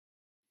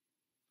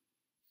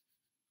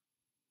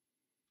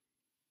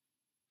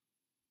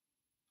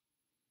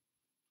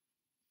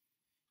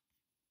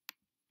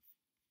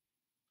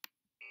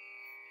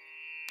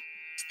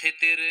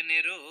sthitir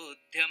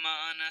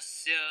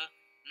nirudhyamānasya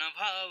na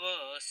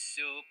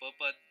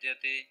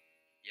bhāvasyopapadyate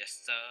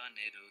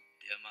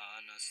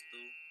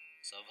cānirudhyamānastu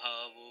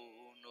bhāvo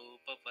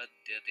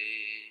nopapadyate.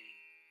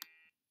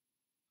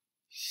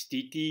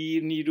 Sthitir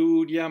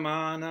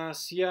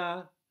nirudhyamānasya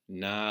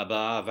na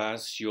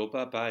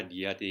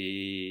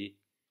bhāvasyopapadyate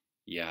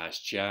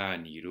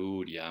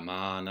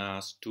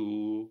cānirudhyamānastu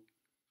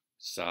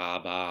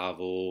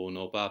bhāvo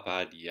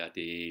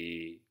nopapadyate.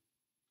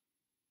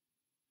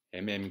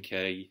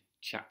 MMK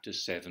chapter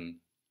 7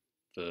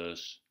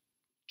 verse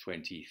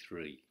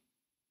 23.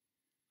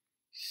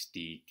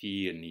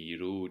 Sthitir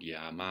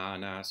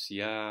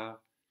nirudhyamānasya,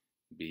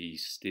 be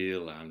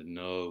still and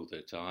know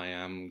that I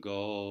am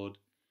God.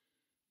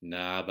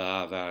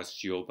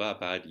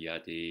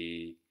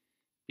 Bhāvasyopapadyate,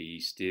 be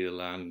still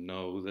and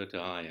know that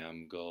I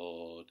am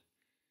God.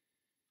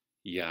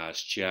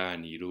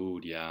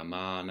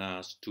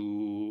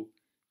 Cānirudhyamānastu,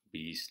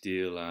 be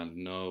still and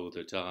know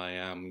that I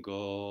am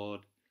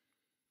God.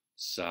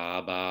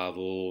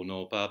 Bhāvo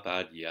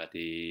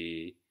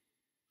nopapadyate,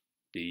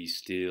 be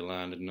still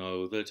and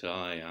know that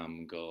I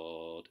am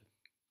God.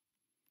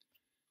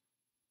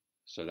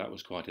 So that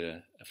was quite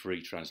a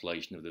free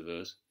translation of the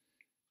verse.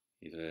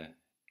 If a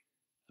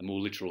more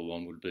literal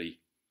one would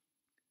be,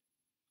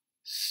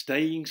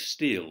 staying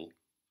still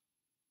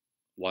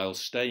while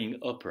staying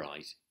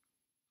upright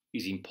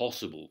is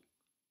impossible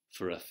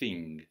for a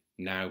thing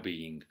now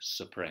being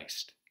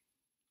suppressed.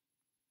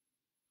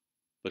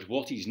 But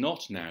what is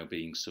not now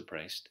being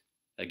suppressed,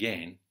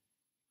 again,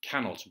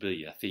 cannot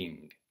be a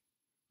thing.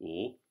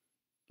 Or,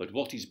 but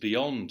what is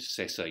beyond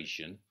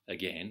cessation,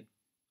 again,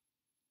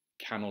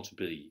 cannot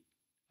be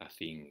a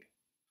thing.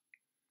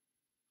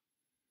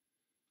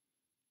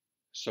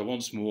 So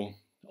once more,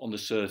 on the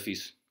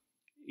surface,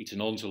 it's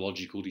an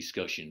ontological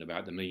discussion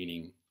about the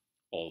meaning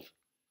of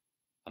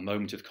a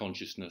moment of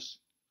consciousness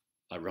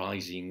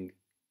arising,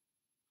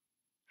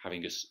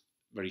 having a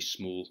very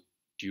small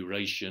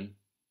duration,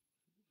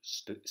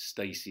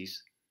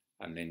 stasis,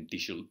 and then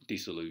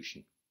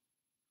dissolution,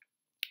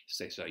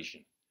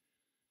 cessation.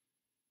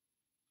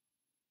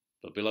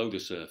 But below the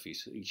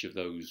surface, each of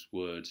those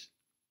words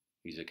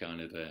is a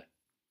kind of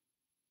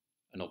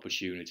an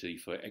opportunity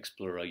for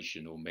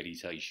exploration or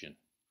meditation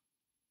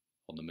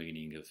on the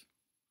meaning of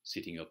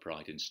sitting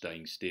upright and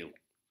staying still.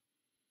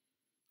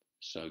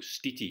 So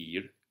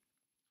sthitir,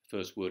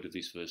 first word of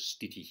this verse,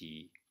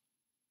 sthitihi,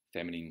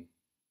 feminine,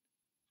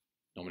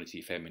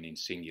 nominative feminine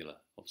singular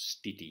of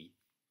sthiti.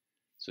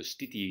 So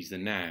sthiti is the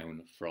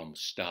noun from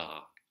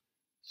star.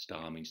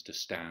 Star means to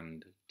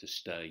stand, to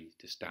stay,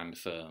 to stand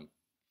firm.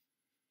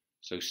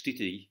 So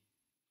sthiti,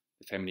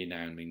 the feminine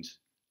noun, means,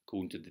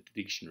 according to the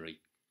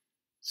dictionary,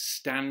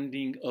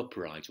 standing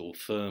upright or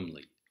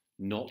firmly,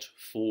 not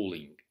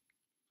falling.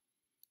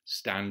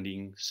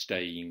 Standing,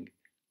 staying,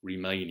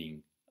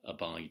 remaining,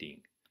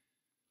 abiding.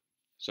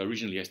 So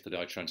originally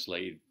yesterday I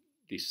translated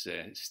this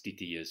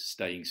sthiti as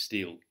staying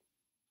still.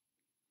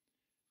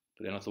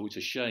 But then I thought it's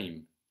a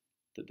shame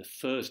that the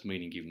first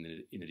meaning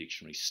given in the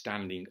dictionary,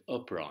 standing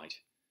upright,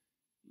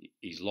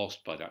 is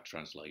lost by that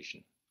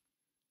translation.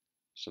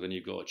 So then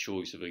you've got a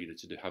choice of either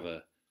to have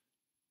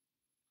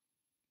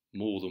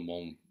more than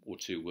one or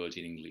two words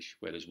in English,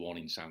 where there's one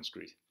in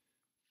Sanskrit.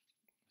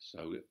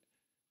 So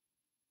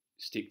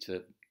stick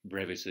to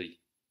brevity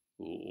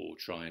or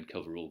try and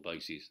cover all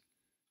bases.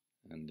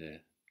 And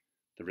the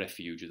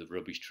refuge of the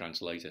rubbish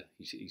translator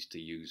is to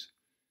use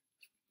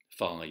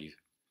 5,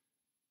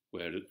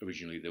 where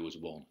originally there was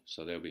 1.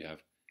 So there we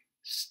have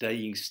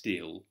staying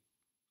still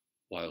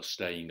while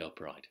staying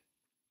upright.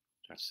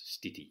 That's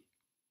sthiti.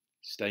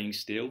 Staying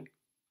still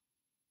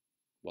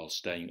while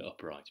staying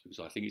upright, because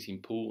I think it's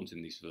important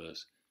in this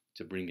verse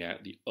to bring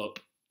out the up,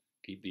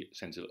 keep the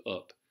sense of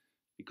up,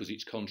 because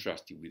it's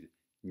contrasted with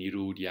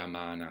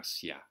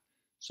nirudhyamānasya.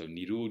 So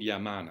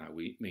nirudhyamāna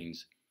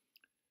means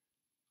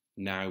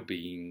now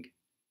being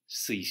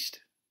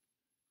ceased.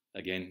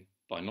 Again,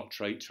 by not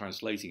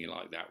translating it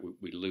like that,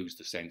 we lose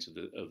the sense of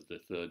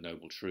the third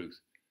noble truth.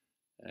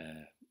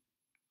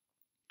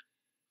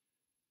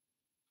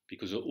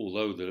 Because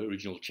although the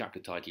original chapter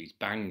title is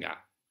Bhanga,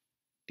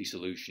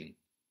 dissolution,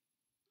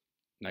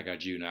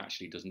 Nāgārjuna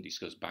actually doesn't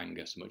discuss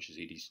Bhanga so much as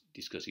he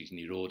discusses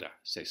Nirodha,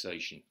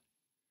 cessation.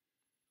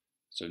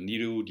 So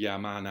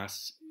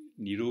nirudhyamānas,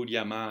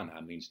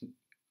 nirudhyamāna means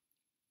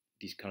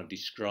this kind of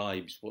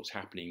describes what's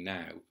happening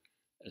now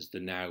as the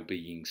now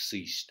being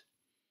ceased.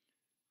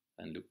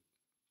 And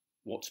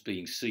what's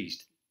being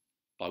ceased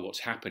by what's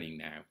happening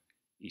now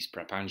is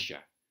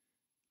prapancha,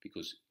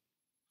 because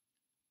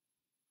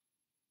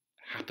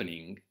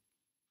happening,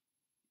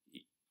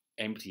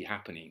 empty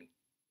happening,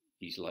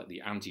 is like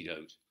the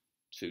antidote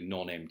to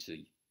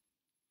non-empty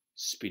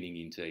spinning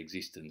into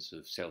existence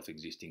of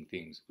self-existing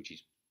things, which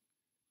is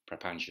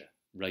prapancha,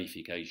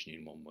 reification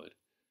in one word,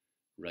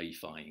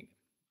 reifying,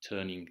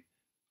 turning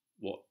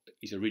what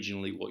is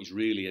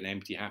really an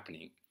empty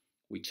happening,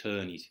 we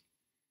turn it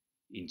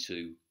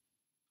into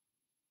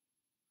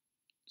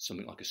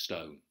something like a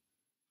stone.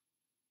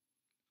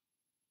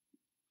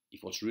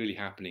 If what's really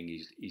happening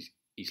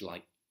is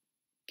like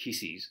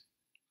kisses,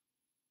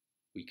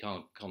 we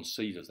can't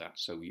conceive of that,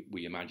 so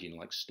we imagine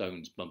like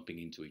stones bumping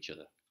into each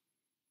other,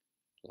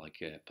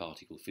 like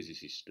particle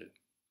physicists do.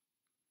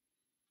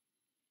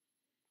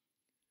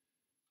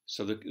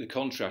 So the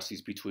contrast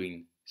is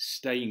between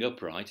staying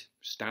upright,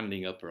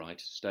 standing upright,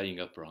 staying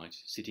upright,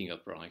 sitting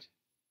upright,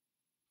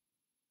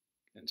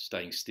 and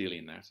staying still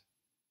in that,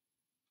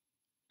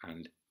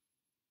 and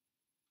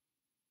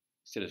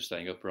instead of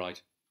staying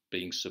upright,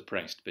 being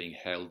suppressed, being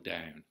held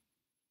down.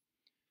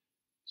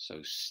 So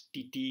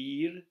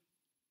sthitir,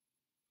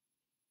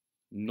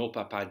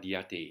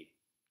 nopapadyate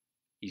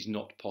is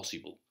not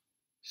possible.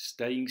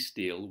 Staying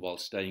still while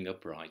staying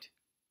upright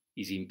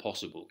is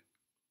impossible.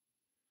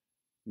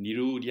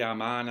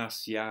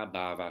 Nirudhyamānasya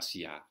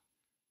bhāvasya,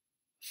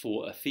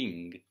 for a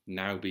thing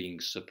now being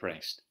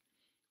suppressed.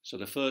 So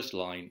the first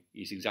line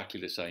is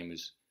exactly the same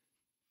as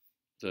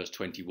verse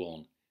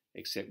 21,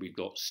 except we've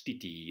got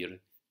sthitir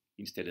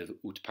instead of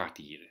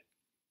utpatir.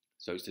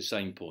 So it's the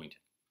same point.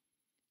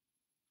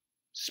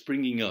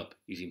 Springing up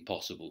is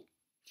impossible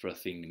for a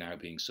thing now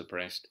being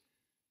suppressed.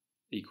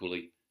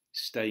 Equally,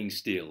 staying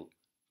still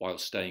while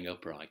staying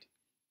upright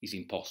is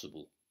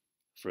impossible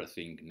for a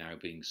thing now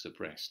being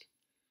suppressed.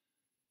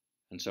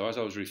 And so as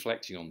I was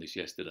reflecting on this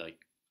yesterday,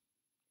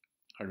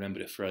 I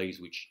remembered a phrase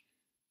which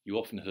you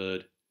often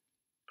heard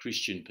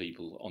Christian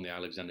people on the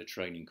Alexander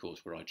training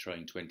course where I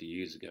trained 20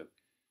 years ago.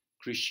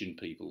 Christian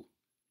people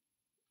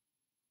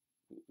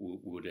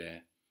would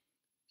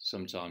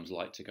sometimes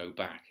like to go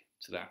back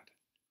to that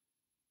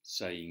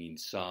saying in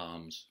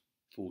Psalms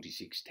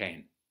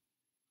 46:10.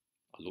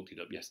 I looked it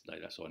up yesterday,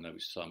 that's why I know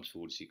it's Psalms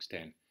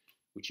 46:10,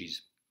 which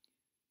is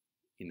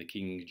in the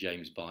King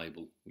James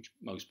Bible, which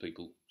most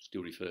people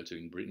still refer to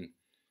in Britain.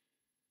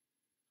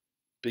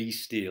 Be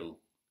still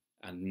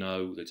and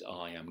know that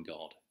I am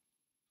God.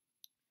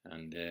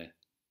 And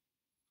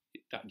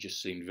that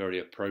just seemed very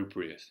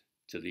appropriate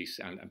to this,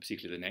 and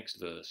particularly the next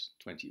verse,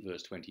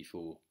 verse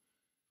 24.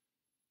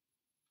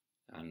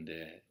 And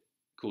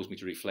caused me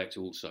to reflect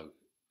also.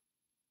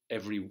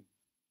 Every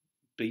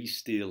be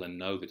still and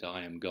know that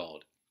I am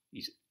God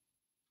is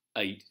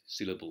 8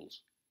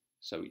 syllables.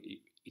 So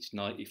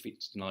it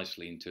fits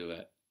nicely into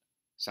a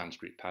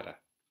Sanskrit pada.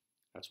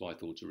 That's why I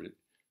thought to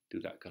do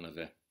that kind of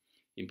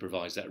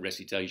improvise that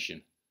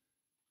recitation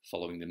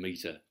following the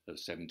meter of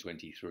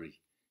 723.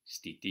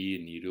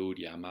 Sthitir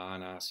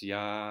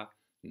nirudhyamānasya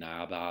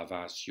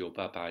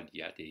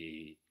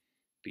bhāvasyopapadyate.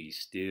 Be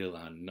still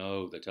and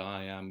know that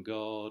I am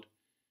God.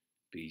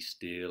 Be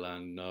still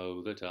and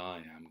know that I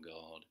am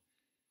God.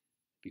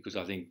 Because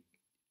I think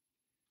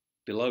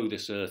below the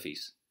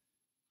surface,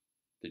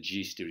 the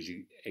gist is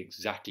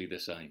exactly the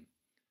same.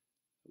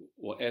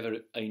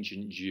 Whatever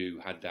ancient Jew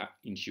had that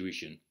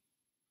intuition,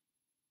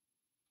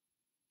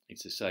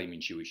 it's the same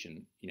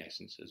intuition in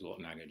essence as what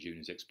Nāgārjuna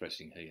is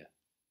expressing here.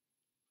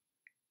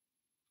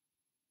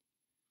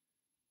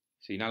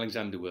 See, in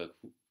Alexander work,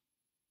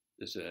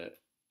 there's a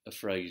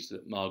phrase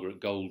that Margaret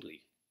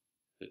Goldie,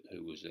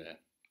 who was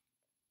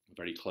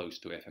very close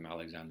to F.M.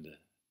 Alexander,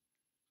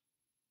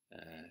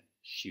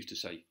 she used to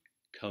say,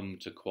 "Come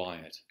to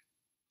quiet."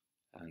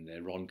 And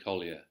Ron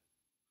Collier,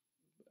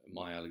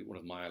 one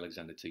of my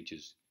Alexander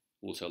teachers,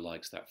 also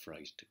likes that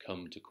phrase, to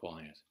come to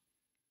quiet.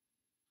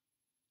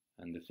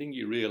 And the thing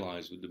you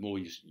realise with the more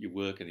you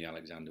work in the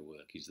Alexander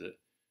work is that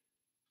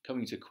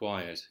coming to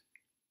quiet,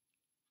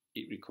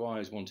 it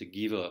requires one to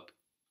give up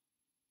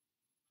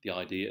the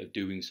idea of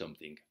doing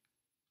something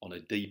on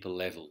a deeper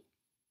level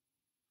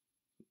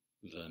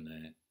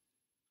than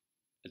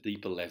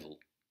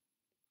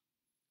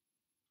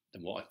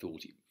what I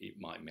thought it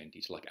might meant.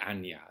 It's like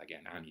anya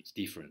again, and it's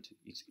different.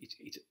 It's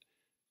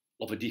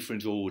of a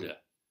different order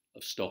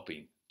of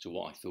stopping to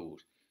what I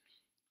thought.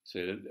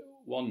 So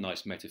one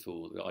nice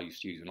metaphor that I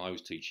used to use when I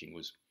was teaching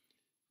was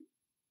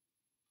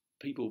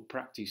people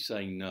practice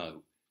saying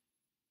no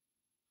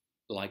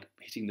like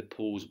hitting the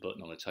pause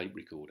button on a tape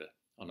recorder,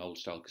 on an old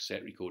style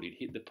cassette recorder. You'd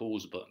hit the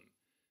pause button,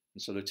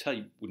 and so the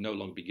tape would no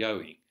longer be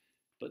going,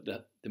 but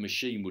the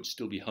machine would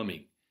still be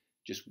humming,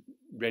 just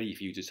ready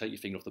for you to take your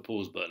finger off the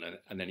pause button,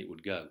 and then it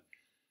would go.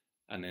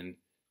 And then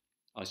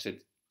I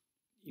said,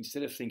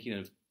 instead of thinking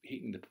of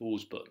hitting the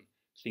pause button,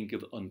 think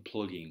of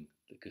unplugging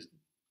the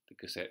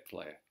cassette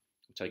player,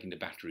 or taking the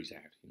batteries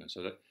out.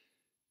 So that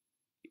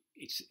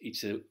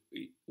it's a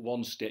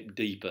one step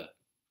deeper.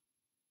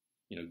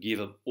 Give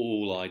up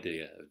all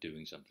idea of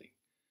doing something.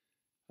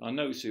 I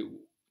noticed it.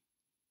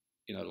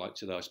 Like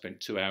today, I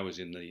spent 2 hours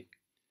in the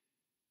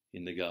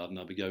garden.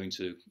 I'll be going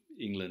to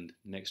England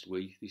next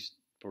week.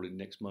 Probably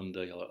next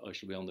Monday, I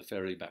shall be on the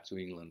ferry back to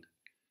England.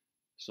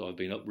 So I've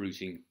been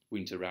uprooting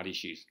winter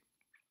radishes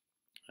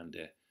and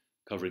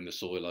covering the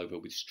soil over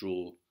with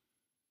straw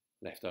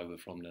left over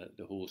from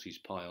the horses'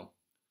 pile.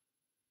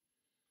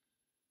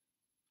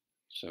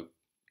 So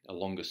a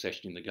longer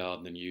session in the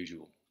garden than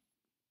usual.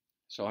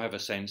 So I have a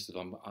sense that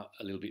I'm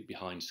a little bit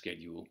behind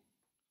schedule.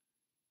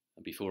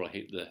 And before I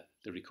hit the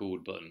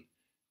record button,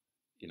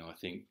 I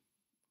think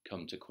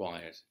come to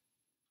quiet.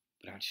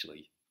 But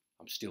actually,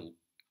 I'm still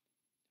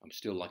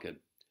like a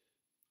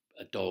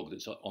a dog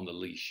that's on the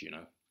leash, you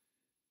know.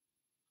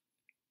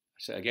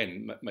 So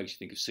again, makes you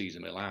think of Caesar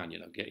Milan, you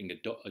know, getting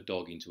a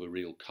dog into a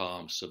real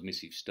calm,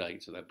 submissive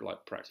state, so they're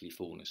like practically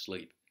falling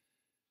asleep.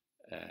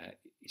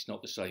 It's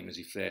not the same as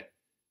if they're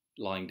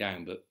lying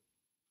down but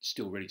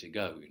still ready to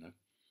go, you know.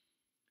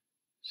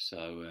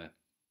 So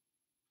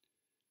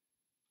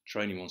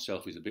training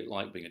oneself is a bit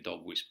like being a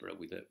dog whisperer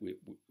with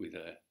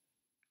a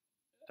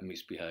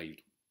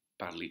misbehaved,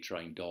 badly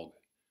trained dog.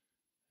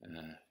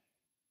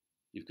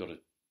 You've got to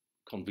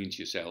convince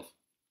yourself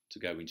to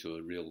go into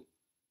a real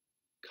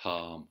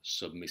calm,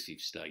 submissive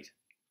state,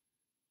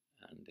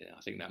 and I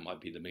think that might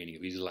be the meaning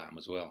of Islam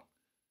as well.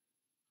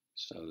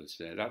 So it's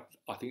that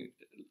I think,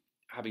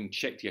 having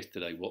checked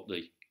yesterday what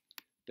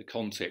the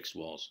context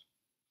was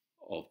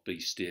of "be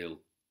still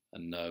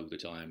and know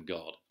that I am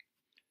God,"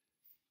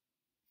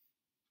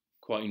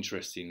 quite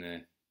interesting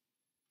there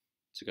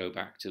to go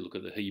back to look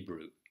at the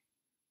Hebrew.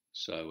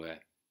 So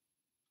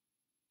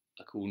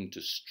according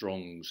to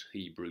Strong's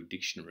Hebrew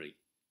dictionary,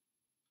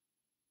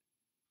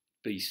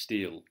 "be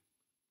still"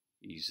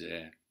 is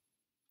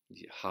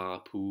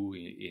harpu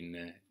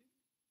in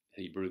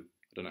Hebrew.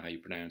 I don't know how you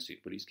pronounce it,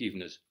 but it's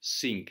given as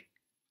sink,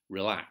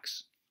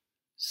 relax,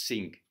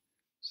 sink.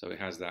 So it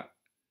has that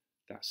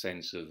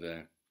sense of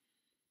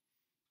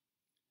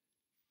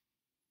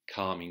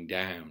calming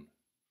down,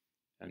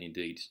 and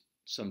indeed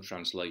some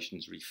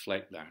translations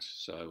reflect that.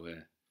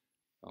 So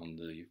on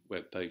the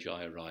web page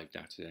I arrived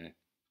at,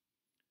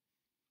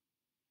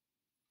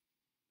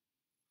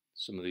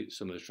 some of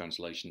the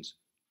translations,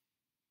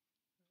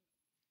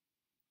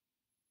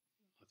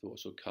 I thought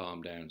I saw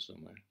calm down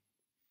somewhere.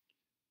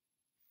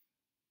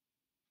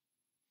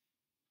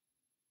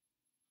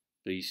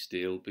 Be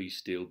still, be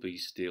still, be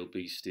still,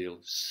 be still.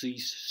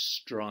 Cease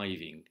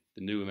striving.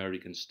 The New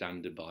American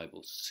Standard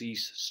Bible.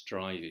 Cease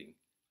striving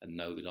and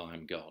know that I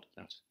am God.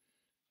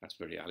 That's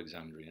very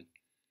Alexandrian.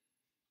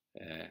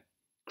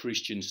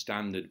 Christian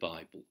Standard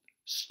Bible.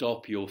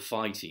 Stop your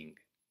fighting.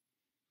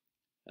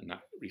 And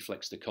that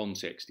reflects the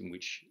context in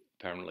which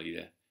apparently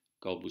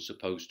God was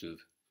supposed to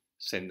have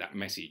sent that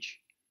message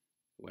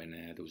when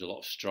there was a lot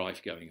of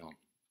strife going on.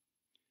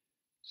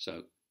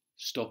 So,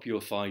 stop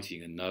your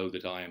fighting and know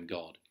that I am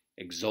God,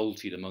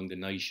 exalted among the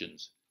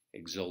nations,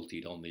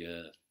 exalted on the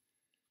earth.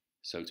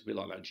 So it's a bit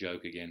like that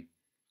joke again.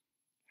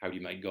 How do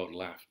you make God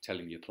laugh? Tell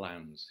him your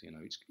plans. You know,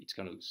 it's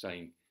kind of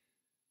saying,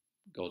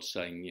 God's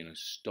saying, you know,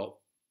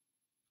 stop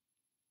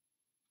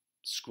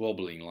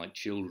squabbling like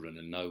children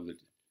and know that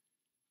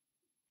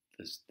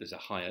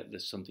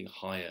there's something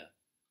higher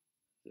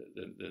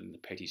than the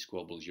petty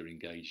squabbles you're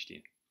engaged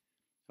in.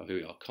 Oh, here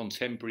we are,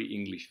 contemporary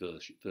English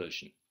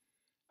version.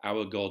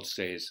 Our God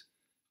says,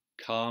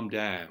 calm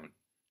down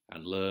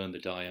and learn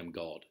that I am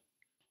God.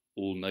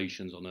 All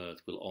nations on earth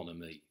will honour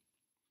me.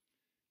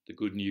 The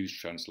Good News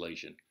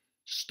translation.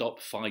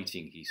 Stop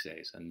fighting, he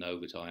says, and know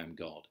that I am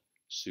God,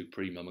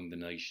 supreme among the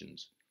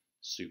nations,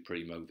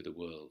 supreme over the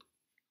world.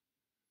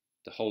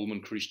 The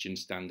Holman Christian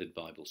Standard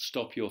Bible.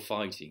 Stop your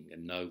fighting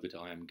and know that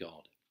I am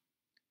God.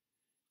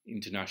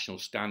 International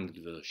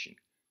Standard Version.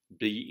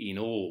 Be in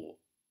awe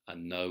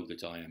and know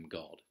that I am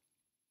God.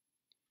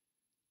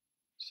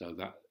 So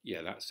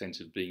that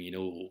sense of being in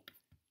awe,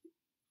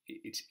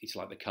 it's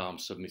like the calm,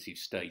 submissive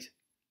state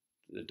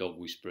that the dog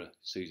whisperer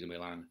Caesar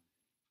Milan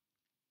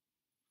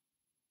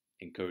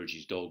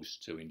encourages dogs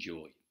to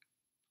enjoy.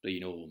 Be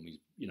in awe,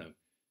 you know,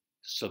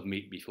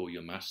 submit before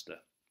your master.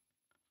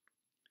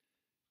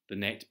 The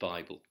Net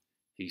Bible,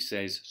 he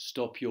says,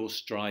 stop your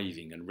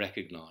striving and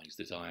recognise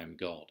that I am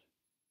God.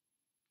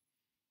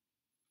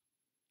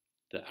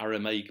 The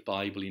Aramaic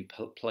Bible in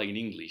plain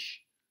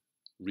English,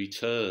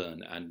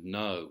 return and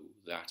know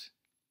that,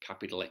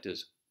 capital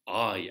letters,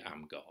 I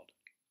am God.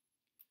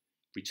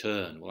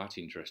 Return, well that's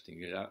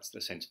interesting, that's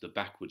the sense of the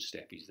backward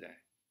step is there.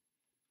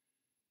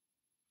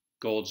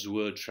 God's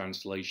Word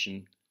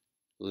translation,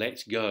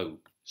 let go,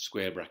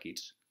 square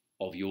brackets,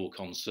 of your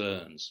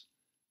concerns,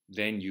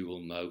 then you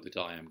will know that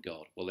I am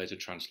God. Well, there's a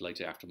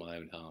translator after my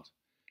own heart.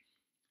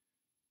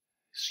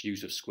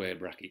 Use of square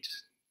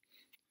brackets,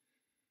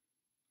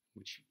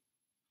 which,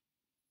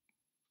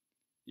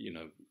 you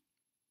know,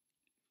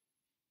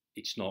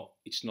 it's not,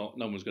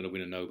 no one's going to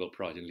win a Nobel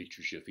Prize in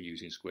Literature for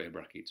using square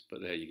brackets,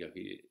 but there you go.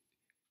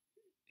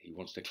 He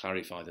wants to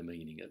clarify the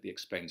meaning at the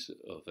expense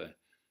of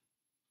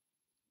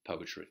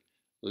poetry.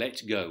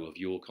 Let go of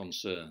your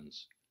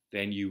concerns,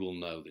 then you will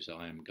know that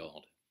I am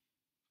God.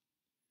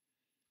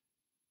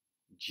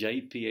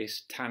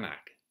 J.P.S.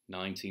 Tanakh,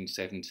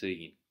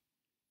 1917,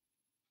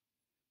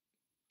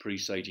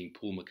 presaging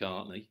Paul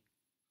McCartney.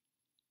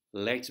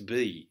 Let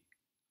be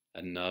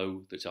and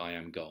know that I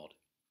am God.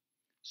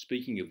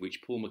 Speaking of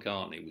which, Paul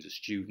McCartney was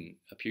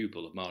a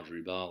pupil of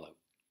Marjorie Barlow.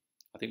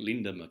 I think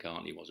Linda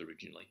McCartney was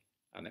originally,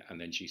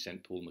 and then she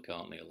sent Paul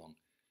McCartney along.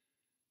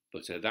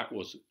 But that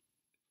was,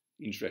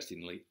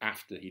 interestingly,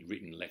 after he'd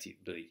written Let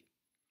It Be.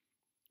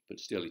 But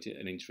still, it's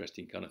an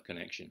interesting kind of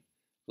connection.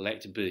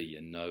 Let be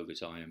and know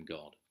that I am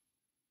God.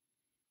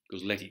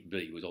 Because Let It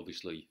Be was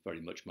obviously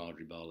very much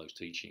Marjorie Barlow's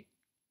teaching.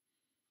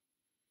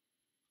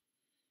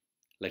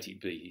 let it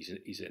be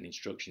is an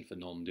instruction for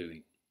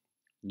non-doing.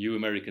 New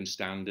American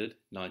Standard,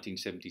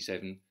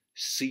 1977,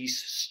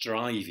 cease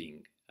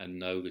striving and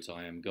know that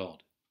I am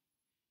God.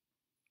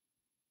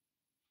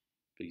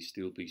 Be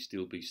still, be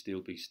still, be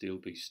still, be still,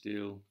 be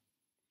still,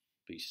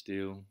 be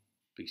still,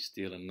 be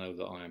still and know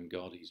that I am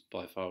God is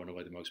by far and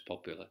away the most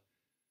popular.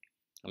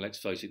 And let's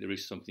face it, there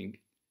is something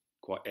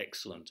quite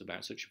excellent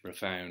about such a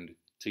profound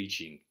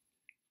teaching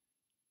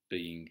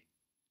being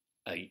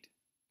 8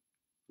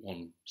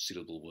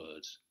 one-syllable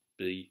words.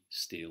 Be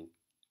still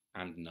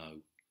and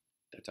know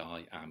that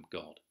I am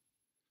God.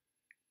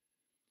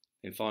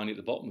 And finally, at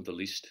the bottom of the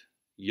list,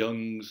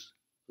 Young's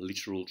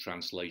literal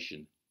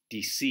translation,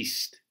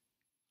 desist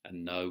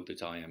and know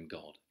that I am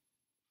God.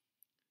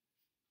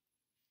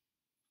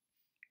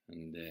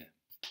 And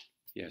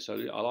yeah, so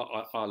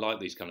I like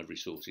these kind of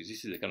resources.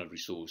 This is the kind of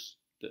resource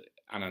that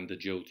Ananda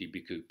Jyoti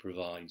Bhikkhu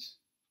provides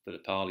for the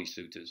Pali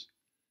Suttas,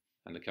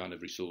 and the kind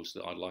of resource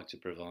that I'd like to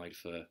provide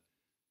for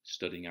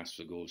studying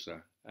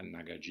Asvaghosha and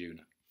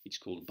Nāgārjuna. It's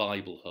called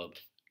Bible Hub.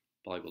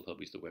 Bible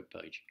Hub is the web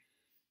page.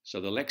 So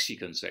the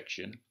lexicon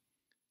section,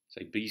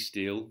 say be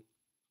still,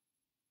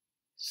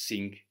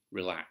 sink,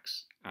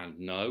 relax, and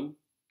know.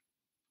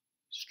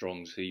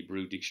 Strong's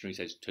Hebrew Dictionary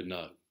says to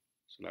know,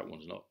 so that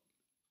one's not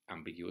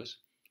ambiguous.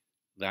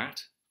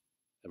 That,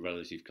 a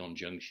relative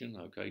conjunction,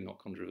 okay, not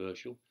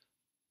controversial.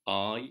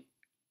 I,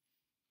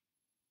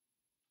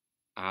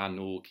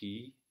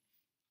 Anoki,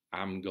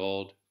 am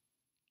God,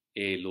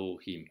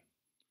 Elohim.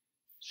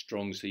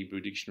 Strong's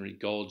Hebrew Dictionary,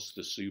 gods,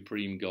 the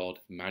supreme God,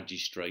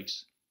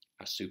 magistrates,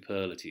 a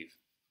superlative.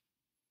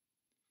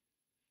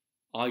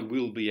 I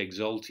will be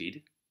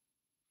exalted,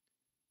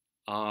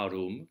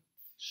 Arum,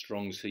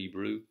 Strong's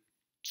Hebrew,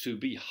 to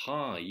be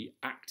high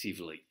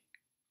actively,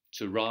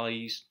 to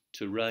rise,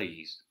 to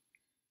raise.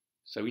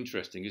 So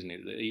interesting, isn't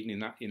it? That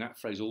even in that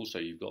phrase also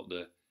you've got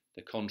the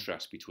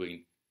contrast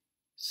between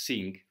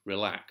sink,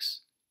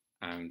 relax,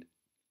 and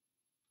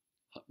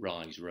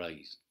rise,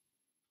 raise.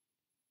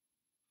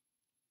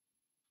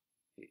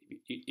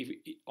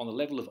 If on the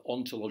level of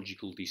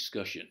ontological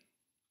discussion,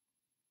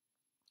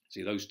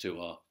 see, those two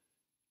are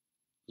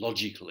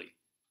logically,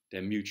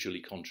 they're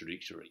mutually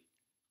contradictory.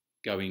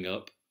 Going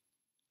up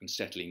and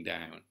settling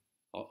down.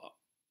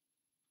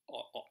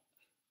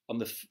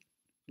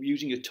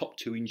 Using your top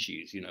 2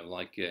 inches,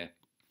 like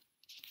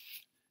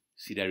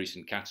Sideris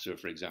and Katsa,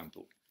 for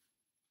example.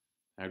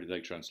 How do they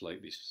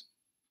translate this?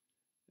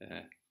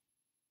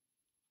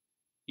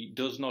 It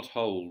does not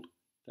hold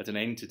that an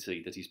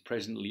entity that is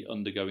presently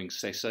undergoing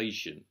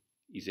cessation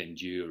is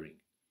enduring.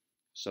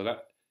 So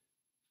that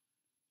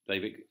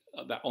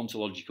at that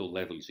ontological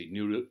level, you see,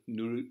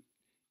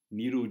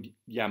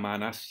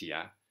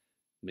 nirudhyamānasya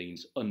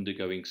means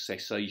undergoing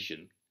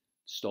cessation,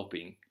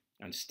 stopping,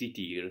 and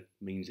sthitir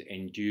means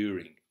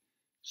enduring.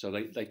 So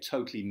they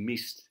totally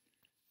missed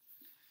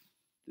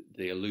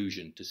the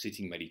allusion to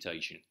sitting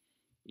meditation,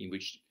 in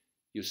which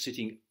you're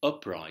sitting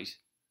upright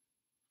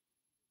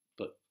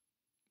but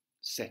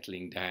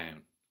settling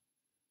down.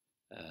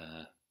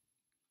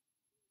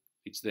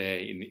 It's there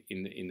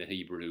in the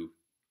Hebrew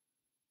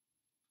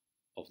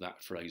of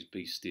that phrase,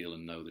 be still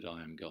and know that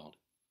I am God.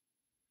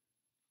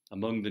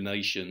 Among the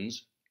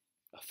nations,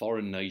 a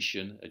foreign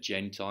nation, a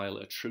Gentile,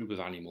 a troop of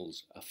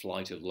animals, a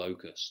flight of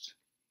locusts.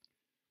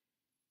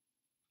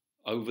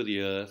 Over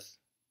the earth,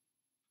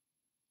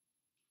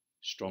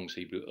 Strong's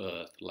Hebrew,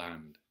 earth,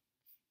 land.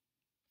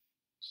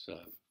 So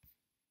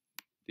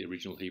the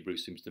original Hebrew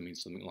seems to mean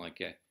something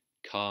like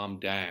calm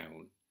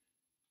down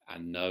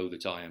and know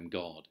that I am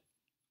God.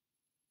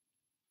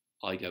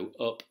 I go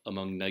up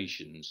among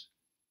nations,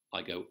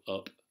 I go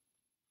up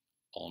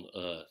on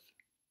earth.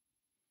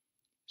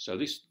 So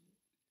this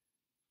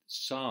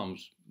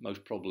Psalms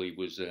most probably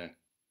was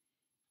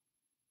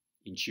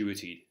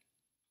intuited.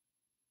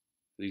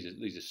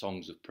 These are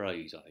songs of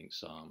praise, I think,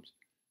 Psalms.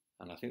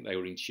 And I think they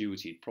were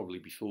intuited probably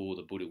before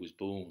the Buddha was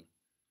born.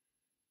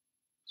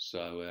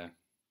 So,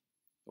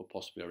 or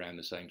possibly around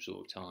the same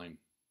sort of time.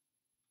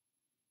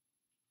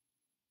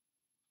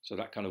 So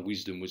that kind of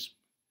wisdom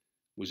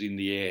was in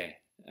the air.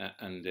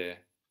 And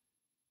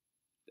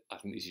I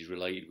think this is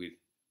related with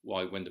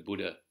why when the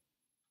Buddha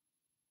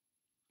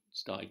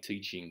started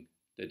teaching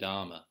the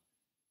Dharma,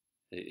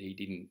 he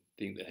didn't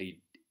think that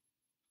he'd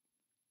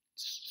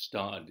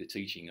started the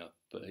teaching up,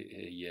 but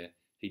he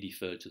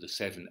deferred to the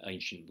 7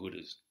 ancient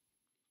Buddhas.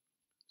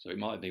 So it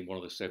might have been one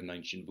of the 7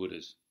 ancient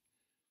Buddhas.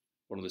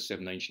 One of the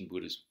 7 ancient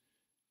Buddhas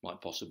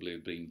might possibly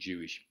have been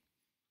Jewish,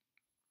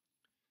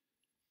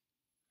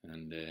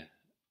 and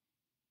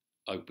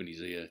opened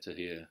his ear to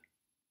hear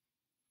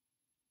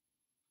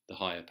the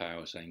higher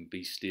power saying,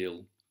 be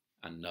still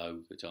and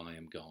know that I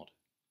am God.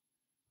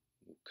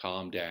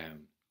 Calm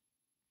down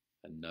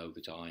and know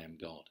that I am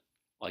God.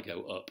 I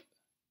go up.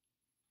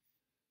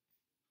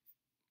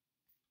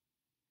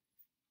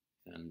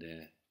 And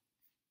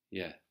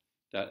yeah,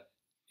 that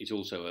is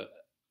also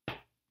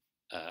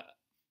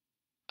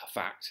a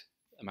fact,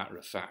 a matter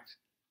of fact,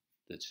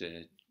 that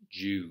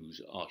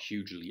Jews are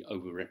hugely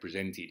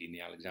overrepresented in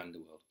the Alexander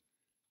world.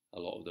 A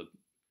lot of the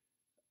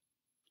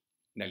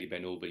Nellie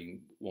Benor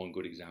being one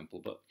good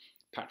example, but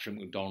Patrick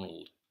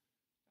MacDonald,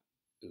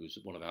 who was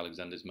one of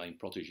Alexander's main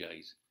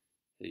proteges,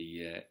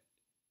 a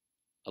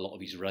lot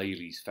of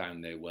Israelis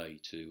found their way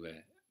to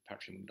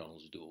Patrick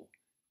MacDonald's door,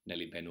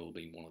 Nellie Benor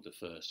being one of the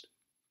first.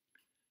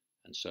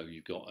 And so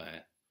you've got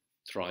a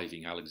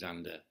thriving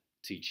Alexander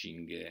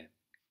teaching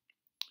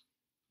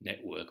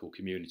network or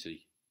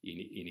community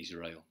in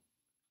Israel.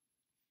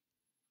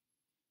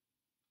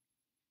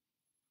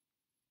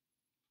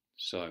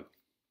 So,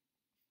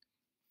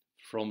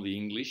 from the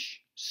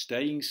English,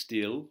 staying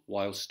still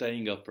while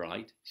staying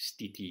upright,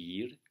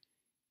 sthitir,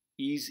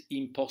 is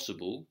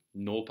impossible,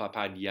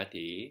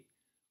 nopapadyate,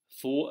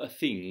 for a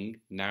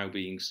thing now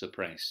being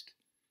suppressed,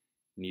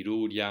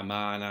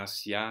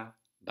 nirudhyamānasya,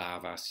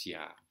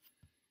 bhāvasya.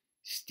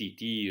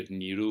 Sthitir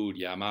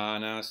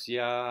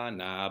nirudhyamānasya,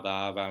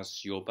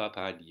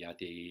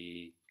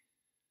 bhāvasyopapadyate.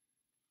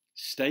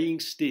 Staying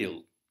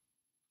still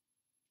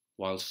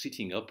while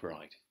sitting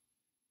upright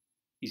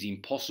is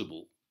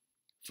impossible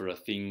for a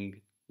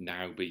thing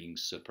now being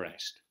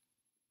suppressed.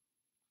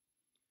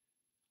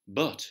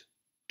 But,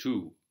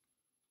 too,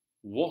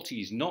 what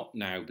is not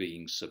now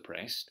being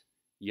suppressed,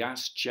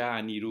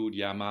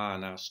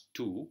 cānirudhyamānas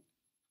too.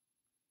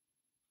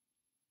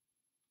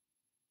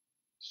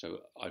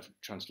 So I've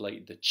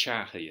translated the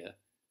cha here,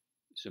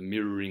 so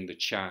mirroring the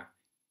cha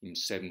in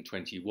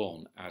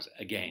 721 as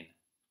again.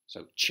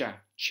 So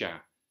cha,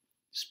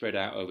 spread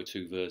out over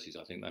 2 verses.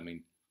 I think that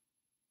means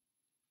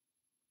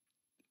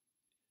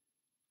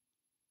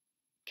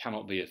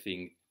cannot be a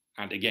thing,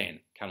 and again,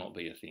 cannot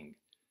be a thing.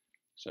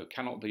 So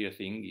cannot be a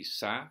thing is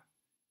sa,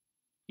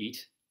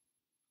 it,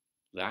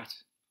 that,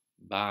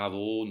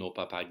 bhāvo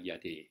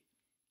nopapadyate,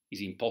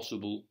 is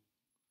impossible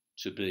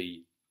to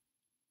be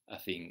a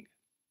thing.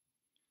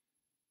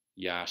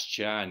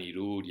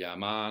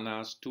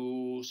 Cānirudhyamānas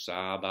tu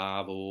sa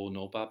bhāvo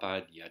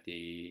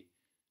nopapadyate.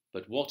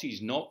 But what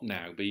is not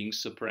now being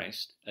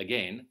suppressed,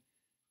 again,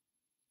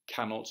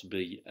 cannot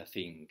be a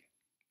thing.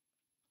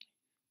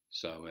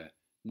 So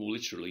more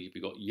literally,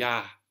 we've got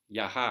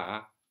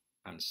yaha,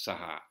 and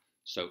saha.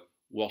 So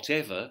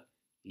whatever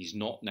is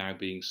not now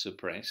being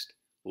suppressed,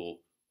 or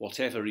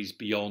whatever is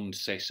beyond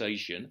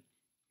cessation,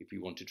 if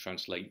you want to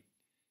translate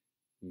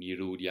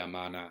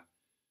nirudhyamāna,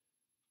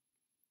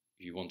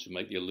 if you want to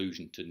make the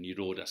allusion to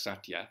nirodha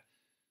satya,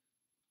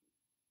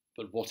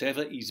 but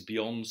whatever is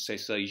beyond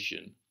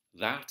cessation,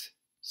 that,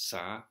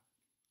 sa,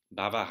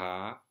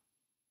 bhavaha,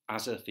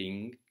 as a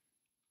thing,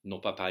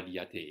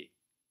 nopapadyate,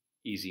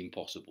 is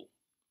impossible.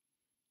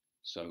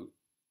 So,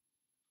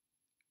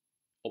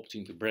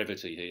 opting for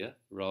brevity here,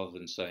 rather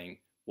than saying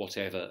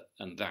whatever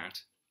and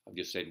that, I've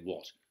just said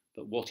what.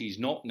 But what is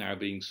not now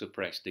being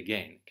suppressed,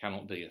 again,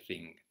 cannot be a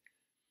thing.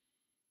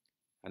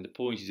 And the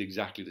point is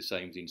exactly the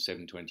same as in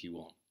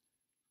 721.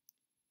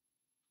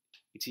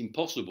 It's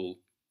impossible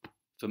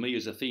for me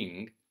as a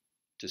thing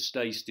to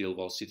stay still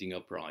while sitting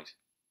upright.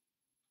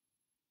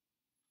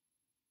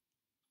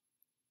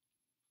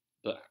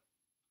 But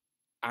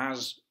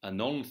as a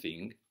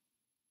non-thing,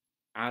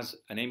 as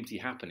an empty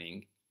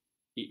happening,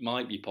 it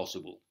might be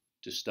possible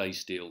to stay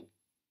still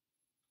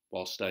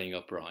while staying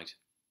upright,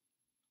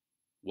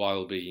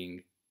 while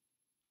being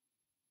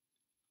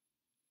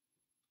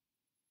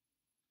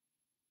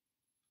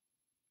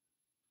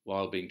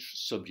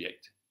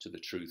subject to the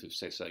truth of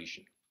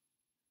cessation.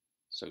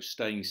 So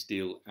staying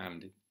still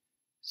and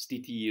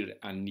sthitir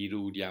and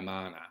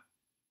nirudhyamāna,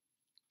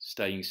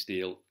 staying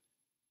still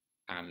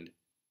and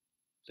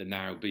the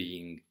now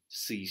being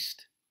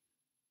ceased.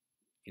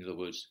 In other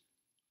words,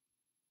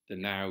 the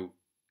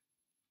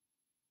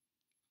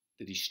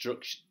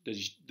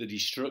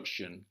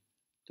destruction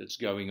that's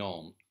going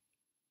on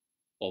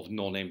of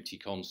non-empty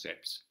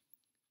concepts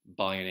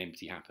by an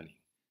empty happening.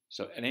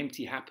 So an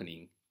empty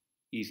happening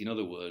is, in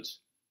other words,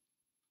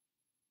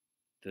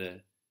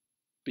 the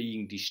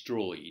being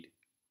destroyed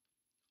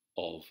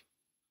of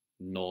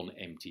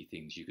non-empty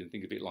things. You can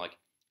think of it like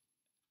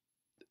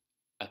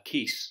a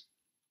kiss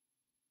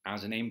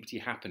as an empty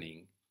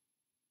happening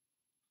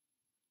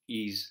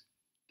is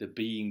the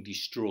being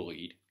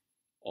destroyed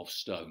of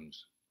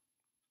stones.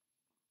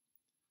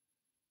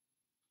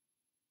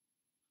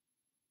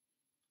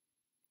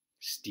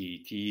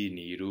 Sthitir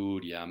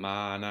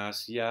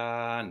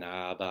nirudhyamānasya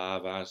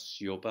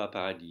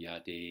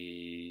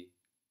bhāvasyopapadyate.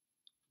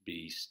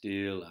 Be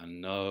still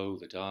and know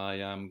that I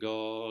am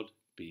God.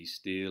 Be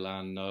still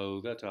and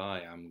know that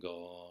I am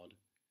God.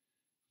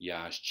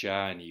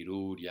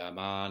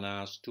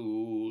 Cānirudhyamānas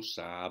tu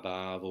sa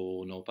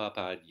bhāvo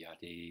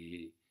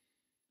nopapadyate.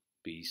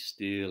 Be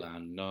still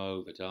and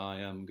know that I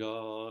am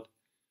God.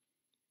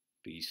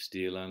 Be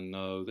still and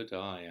know that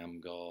I am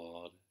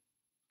God.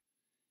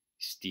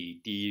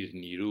 Sthitir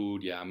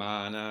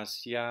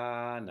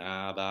nirudhyamānasya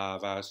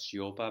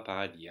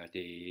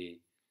bhāvasyopapadyate.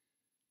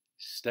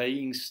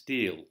 Staying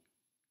still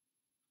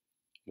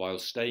while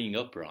staying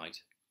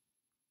upright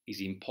is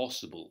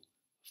impossible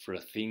for a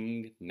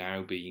thing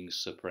now being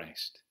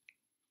suppressed.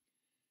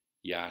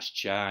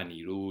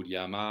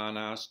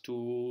 Cānirudhyamānas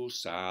tu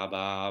sa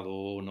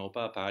bhāvo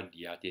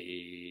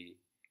nopapadyate.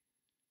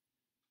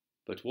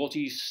 But what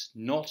is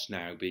not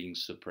now being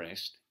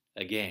suppressed,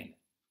 again,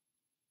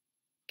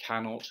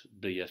 cannot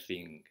be a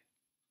thing.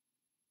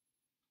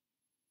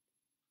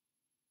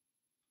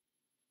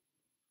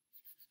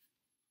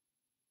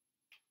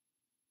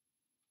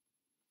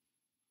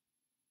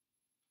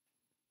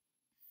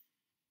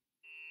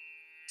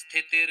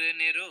 sthitir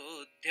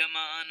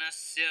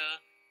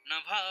nirudhyamānasya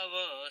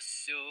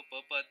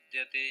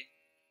bhāvasyopapadyate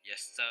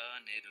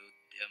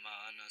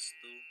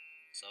cānirudhyamānastu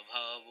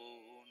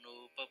bhāvo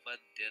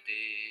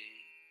nopapadyate.